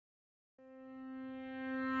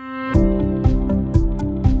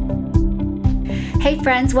Hey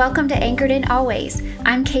friends, welcome to Anchored in Always.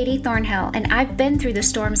 I'm Katie Thornhill, and I've been through the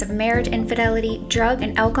storms of marriage infidelity, drug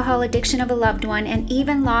and alcohol addiction of a loved one, and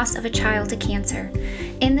even loss of a child to cancer.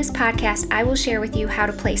 In this podcast, I will share with you how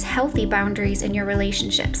to place healthy boundaries in your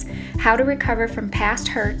relationships, how to recover from past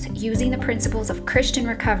hurts using the principles of Christian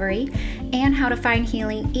recovery, and how to find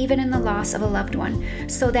healing even in the loss of a loved one,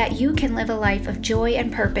 so that you can live a life of joy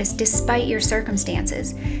and purpose despite your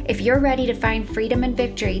circumstances. If you're ready to find freedom and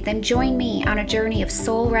victory, then join me on a journey of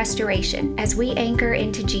soul restoration as we anchor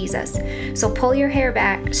into Jesus. So pull your hair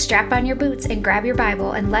back, strap on your boots, and grab your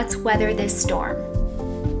Bible, and let's weather this storm.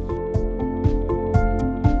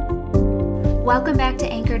 Welcome back to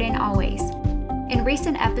Anchored in Always. In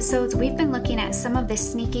recent episodes, we've been looking at some of the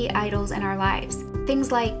sneaky idols in our lives,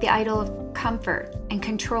 things like the idol of comfort and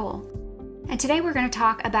control. And today we're going to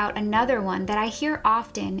talk about another one that I hear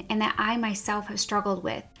often and that I myself have struggled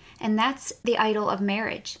with, and that's the idol of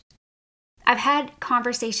marriage. I've had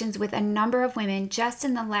conversations with a number of women just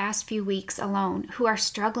in the last few weeks alone who are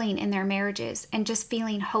struggling in their marriages and just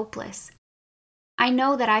feeling hopeless. I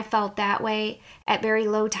know that I felt that way at very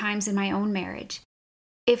low times in my own marriage.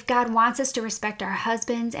 If God wants us to respect our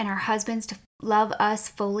husbands and our husbands to love us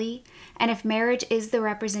fully, and if marriage is the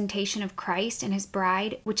representation of Christ and his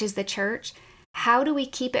bride, which is the church, how do we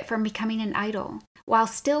keep it from becoming an idol while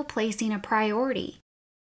still placing a priority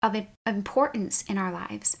of importance in our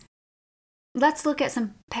lives? Let's look at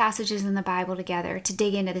some passages in the Bible together to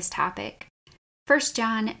dig into this topic. 1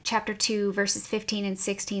 John chapter 2, verses 15 and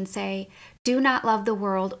 16 say, "Do not love the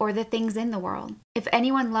world or the things in the world. If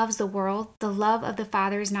anyone loves the world, the love of the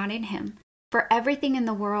Father is not in him. For everything in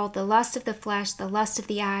the world, the lust of the flesh, the lust of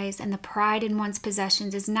the eyes, and the pride in one's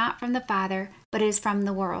possessions is not from the Father, but is from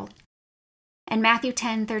the world." And Matthew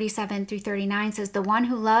 10:37 through 39 says, "The one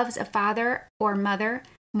who loves a father or mother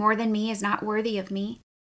more than me is not worthy of me.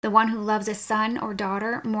 The one who loves a son or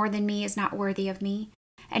daughter more than me is not worthy of me.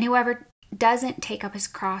 And whoever doesn't take up his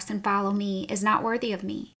cross and follow me is not worthy of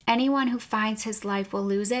me. Anyone who finds his life will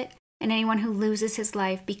lose it, and anyone who loses his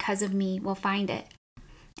life because of me will find it."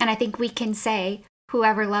 And I think we can say,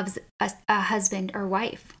 whoever loves a husband or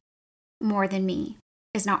wife more than me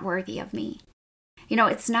is not worthy of me. You know,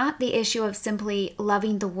 it's not the issue of simply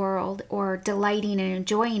loving the world or delighting and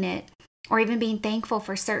enjoying it, or even being thankful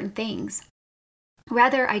for certain things.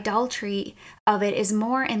 Rather, idolatry of it is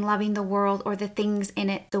more in loving the world or the things in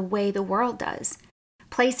it the way the world does,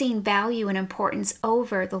 placing value and importance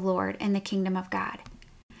over the Lord and the kingdom of God.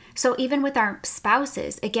 So even with our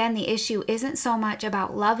spouses, again, the issue isn't so much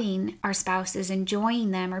about loving our spouses,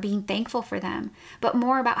 enjoying them, or being thankful for them, but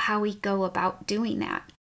more about how we go about doing that.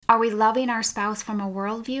 Are we loving our spouse from a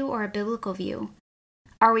worldview or a biblical view?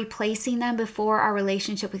 Are we placing them before our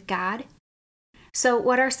relationship with God? So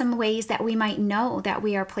what are some ways that we might know that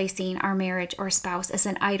we are placing our marriage or spouse as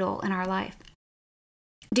an idol in our life?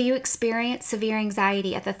 Do you experience severe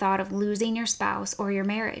anxiety at the thought of losing your spouse or your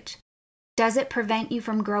marriage? Does it prevent you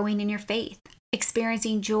from growing in your faith,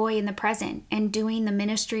 experiencing joy in the present, and doing the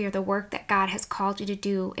ministry or the work that God has called you to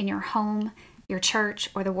do in your home, your church,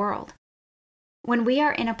 or the world? When we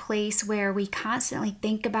are in a place where we constantly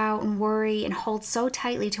think about and worry and hold so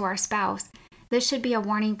tightly to our spouse, this should be a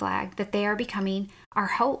warning flag that they are becoming our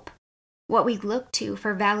hope, what we look to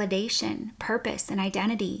for validation, purpose, and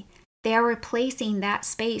identity. They are replacing that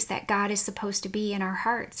space that God is supposed to be in our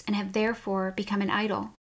hearts and have therefore become an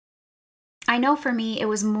idol. I know for me, it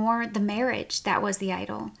was more the marriage that was the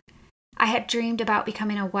idol. I had dreamed about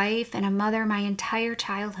becoming a wife and a mother my entire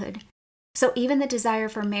childhood. So even the desire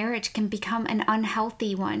for marriage can become an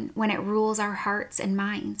unhealthy one when it rules our hearts and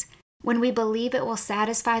minds. When we believe it will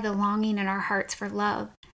satisfy the longing in our hearts for love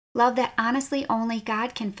that honestly only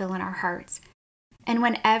God can fill in our hearts. And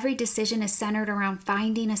when every decision is centered around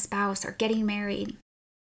finding a spouse or getting married,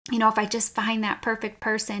 if I just find that perfect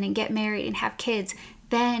person and get married and have kids,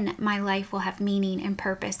 then my life will have meaning and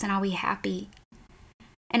purpose and I'll be happy.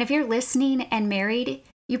 And if you're listening and married,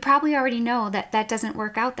 you probably already know that that doesn't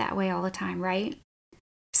work out that way all the time, right?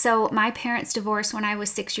 So my parents divorced when I was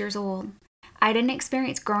 6 years old. I didn't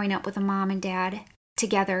experience growing up with a mom and dad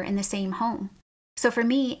together in the same home. So for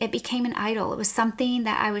me, it became an idol. It was something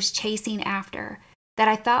that I was chasing after, that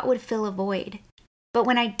I thought would fill a void. But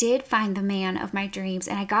when I did find the man of my dreams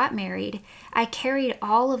and I got married, I carried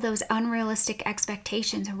all of those unrealistic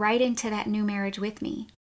expectations right into that new marriage with me.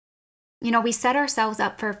 We set ourselves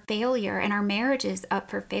up for failure and our marriages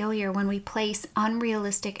up for failure when we place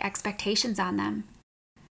unrealistic expectations on them.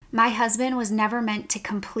 My husband was never meant to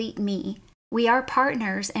complete me. We are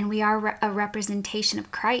partners and we are a representation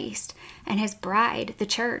of Christ and his bride, the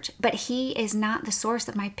church, but he is not the source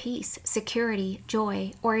of my peace, security,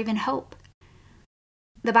 joy, or even hope.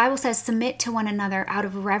 The Bible says, submit to one another out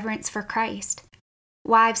of reverence for Christ.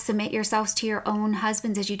 Wives, submit yourselves to your own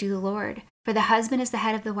husbands as you do the Lord. For the husband is the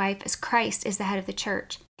head of the wife, as Christ is the head of the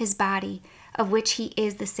church, his body, of which he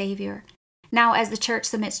is the Savior. Now, as the church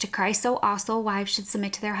submits to Christ, so also wives should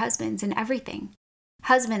submit to their husbands in everything.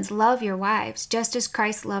 Husbands, love your wives, just as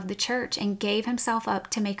Christ loved the church and gave himself up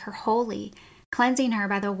to make her holy, cleansing her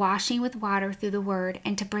by the washing with water through the word,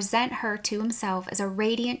 and to present her to himself as a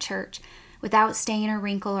radiant church, without stain or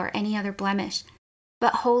wrinkle or any other blemish,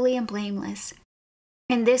 but holy and blameless.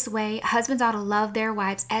 In this way, husbands ought to love their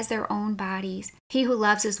wives as their own bodies. He who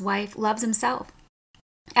loves his wife loves himself.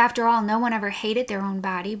 After all, no one ever hated their own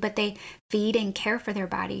body, but they feed and care for their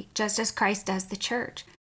body, just as Christ does the church.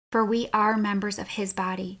 For we are members of his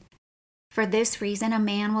body. For this reason, a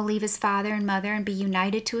man will leave his father and mother and be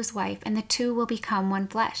united to his wife, and the two will become one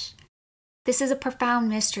flesh. This is a profound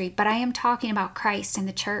mystery, but I am talking about Christ and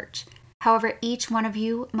the church. However, each one of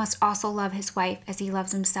you must also love his wife as he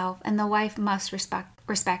loves himself, and the wife must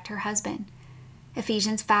respect her husband.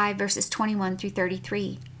 Ephesians 5, verses 21 through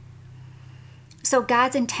 33. So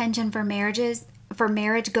God's intention for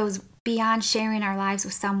marriage goes beyond sharing our lives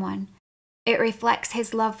with someone. It reflects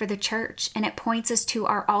his love for the church, and it points us to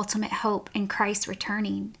our ultimate hope in Christ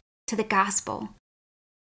returning, to the gospel.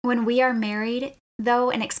 When we are married,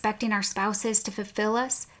 though, and expecting our spouses to fulfill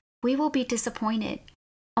us, we will be disappointed.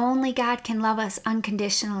 Only God can love us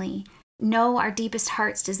unconditionally, know our deepest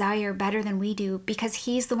heart's desire better than we do, because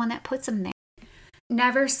he's the one that puts them there.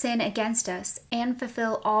 Never sin against us and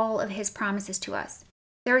fulfill all of his promises to us.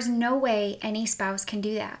 There is no way any spouse can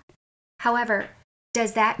do that. However,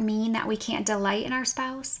 does that mean that we can't delight in our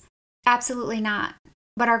spouse? Absolutely not.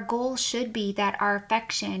 But our goal should be that our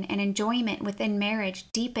affection and enjoyment within marriage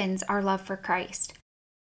deepens our love for Christ.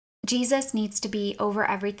 Jesus needs to be over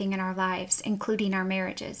everything in our lives, including our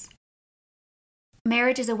marriages.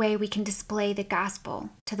 Marriage is a way we can display the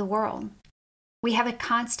gospel to the world. We have a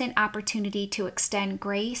constant opportunity to extend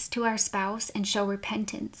grace to our spouse and show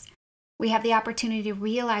repentance. We have the opportunity to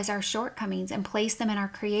realize our shortcomings and place them in our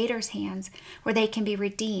Creator's hands where they can be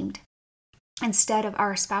redeemed instead of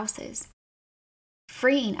our spouses,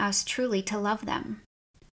 freeing us truly to love them.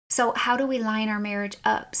 So how do we line our marriage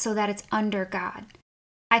up so that it's under God?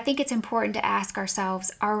 I think it's important to ask ourselves,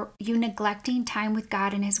 are you neglecting time with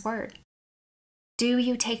God and his word? Do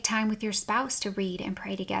you take time with your spouse to read and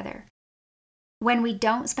pray together? When we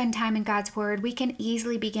don't spend time in God's word, we can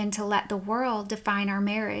easily begin to let the world define our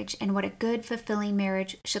marriage and what a good, fulfilling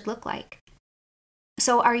marriage should look like.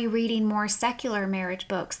 So are you reading more secular marriage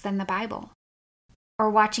books than the Bible? Or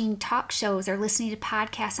watching talk shows or listening to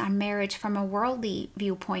podcasts on marriage from a worldly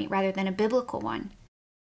viewpoint rather than a biblical one?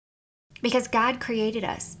 Because God created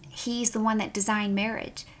us. He's the one that designed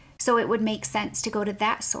marriage. So it would make sense to go to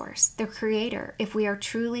that source, the Creator, if we are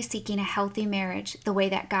truly seeking a healthy marriage the way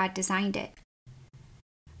that God designed it.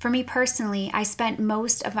 For me personally, I spent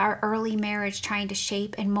most of our early marriage trying to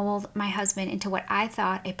shape and mold my husband into what I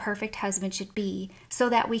thought a perfect husband should be so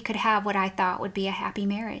that we could have what I thought would be a happy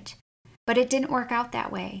marriage. But it didn't work out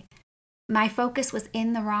that way. My focus was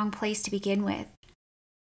in the wrong place to begin with.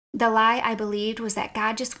 The lie I believed was that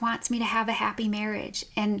God just wants me to have a happy marriage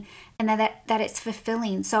and that it's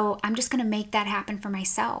fulfilling, so I'm just going to make that happen for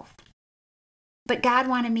myself. But God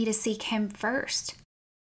wanted me to seek him first.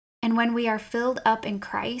 And when we are filled up in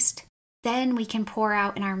Christ, then we can pour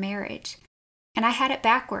out in our marriage. And I had it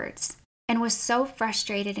backwards and was so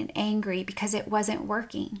frustrated and angry because it wasn't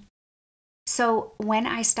working. So when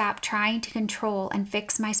I stopped trying to control and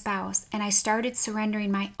fix my spouse and I started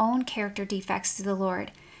surrendering my own character defects to the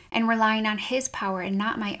Lord and relying on his power and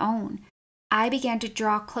not my own, I began to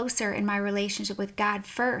draw closer in my relationship with God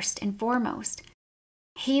first and foremost.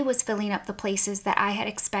 He was filling up the places that I had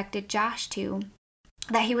expected Josh to,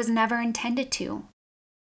 that he was never intended to.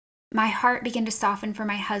 My heart began to soften for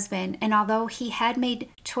my husband, and although he had made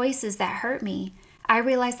choices that hurt me, I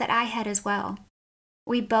realized that I had as well.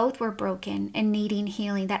 We both were broken and needing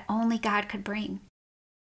healing that only God could bring.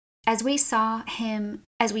 As we sought him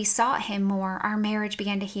more, our marriage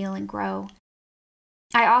began to heal and grow.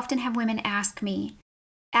 I often have women ask me,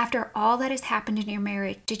 after all that has happened in your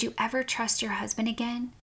marriage, did you ever trust your husband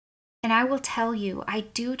again? And I will tell you, I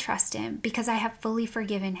do trust him because I have fully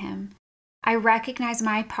forgiven him. I recognize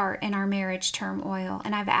my part in our marriage turmoil,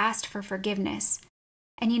 and I've asked for forgiveness.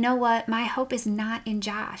 And you know what? My hope is not in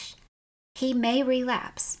Josh. He may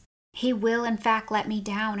relapse. He will, in fact, let me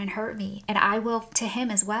down and hurt me, and I will to him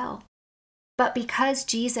as well. But because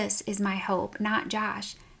Jesus is my hope, not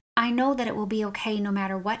Josh, I know that it will be okay no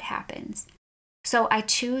matter what happens. So I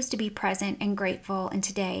choose to be present and grateful in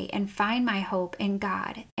today and find my hope in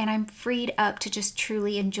God. And I'm freed up to just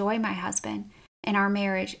truly enjoy my husband and our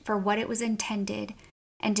marriage for what it was intended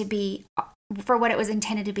to be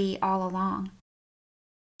all along.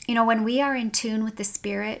 When we are in tune with the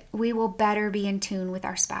Spirit, we will better be in tune with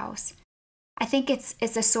our spouse. I think it's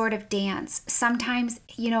a sort of dance. Sometimes,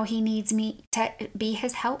 he needs me to be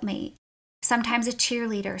his helpmate. Sometimes a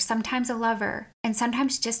cheerleader, sometimes a lover, and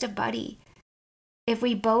sometimes just a buddy. If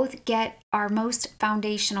we both get our most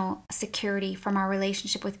foundational security from our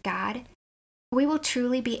relationship with God, we will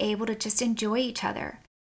truly be able to just enjoy each other.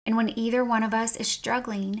 And when either one of us is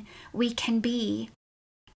struggling, we can be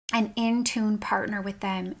an in-tune partner with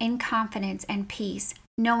them in confidence and peace,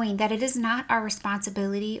 knowing that it is not our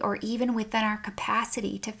responsibility or even within our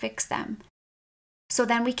capacity to fix them. So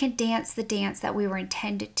then we can dance the dance that we were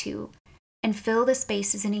intended to and fill the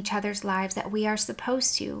spaces in each other's lives that we are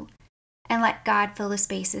supposed to, and let God fill the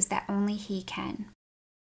spaces that only He can.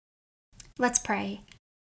 Let's pray.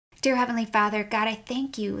 Dear Heavenly Father, God, I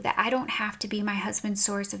thank you that I don't have to be my husband's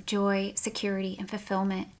source of joy, security, and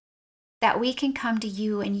fulfillment, that we can come to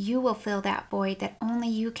you and you will fill that void that only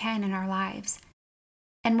you can in our lives.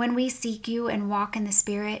 And when we seek you and walk in the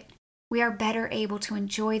Spirit, we are better able to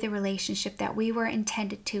enjoy the relationship that we were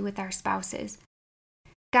intended to with our spouses.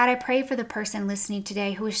 God, I pray for the person listening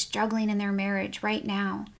today who is struggling in their marriage right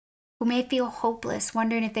now, who may feel hopeless,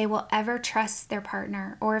 wondering if they will ever trust their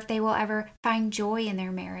partner or if they will ever find joy in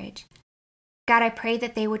their marriage. God, I pray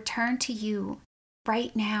that they would turn to you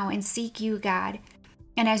right now and seek you, God.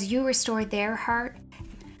 And as you restore their heart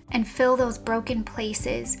and fill those broken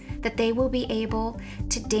places, that they will be able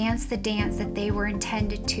to dance the dance that they were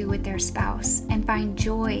intended to with their spouse and find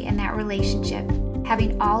joy in that relationship,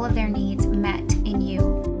 having all of their needs met in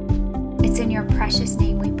you. It's in your precious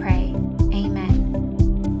name we pray. Amen.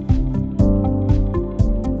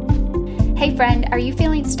 Hey friend, are you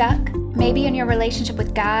feeling stuck? Maybe in your relationship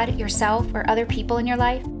with God, yourself, or other people in your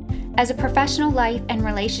life? As a professional life and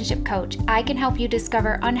relationship coach, I can help you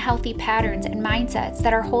discover unhealthy patterns and mindsets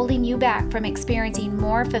that are holding you back from experiencing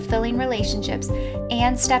more fulfilling relationships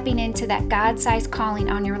and stepping into that God-sized calling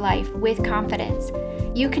on your life with confidence.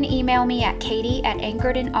 You can email me at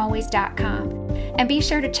katie@anchoredinalways.com. And be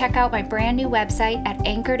sure to check out my brand new website at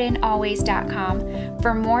anchoredinalways.com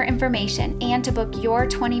for more information and to book your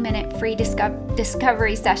 20-minute free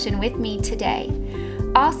discovery session with me today.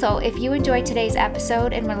 Also, if you enjoyed today's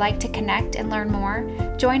episode and would like to connect and learn more,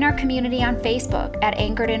 join our community on Facebook at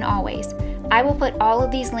Anchored in Always. I will put all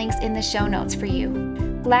of these links in the show notes for you.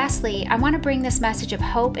 Lastly, I want to bring this message of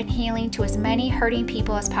hope and healing to as many hurting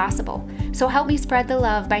people as possible. So help me spread the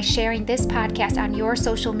love by sharing this podcast on your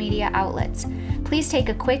social media outlets. Please take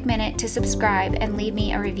a quick minute to subscribe and leave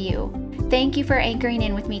me a review. Thank you for anchoring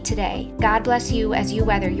in with me today. God bless you as you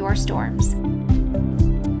weather your storms.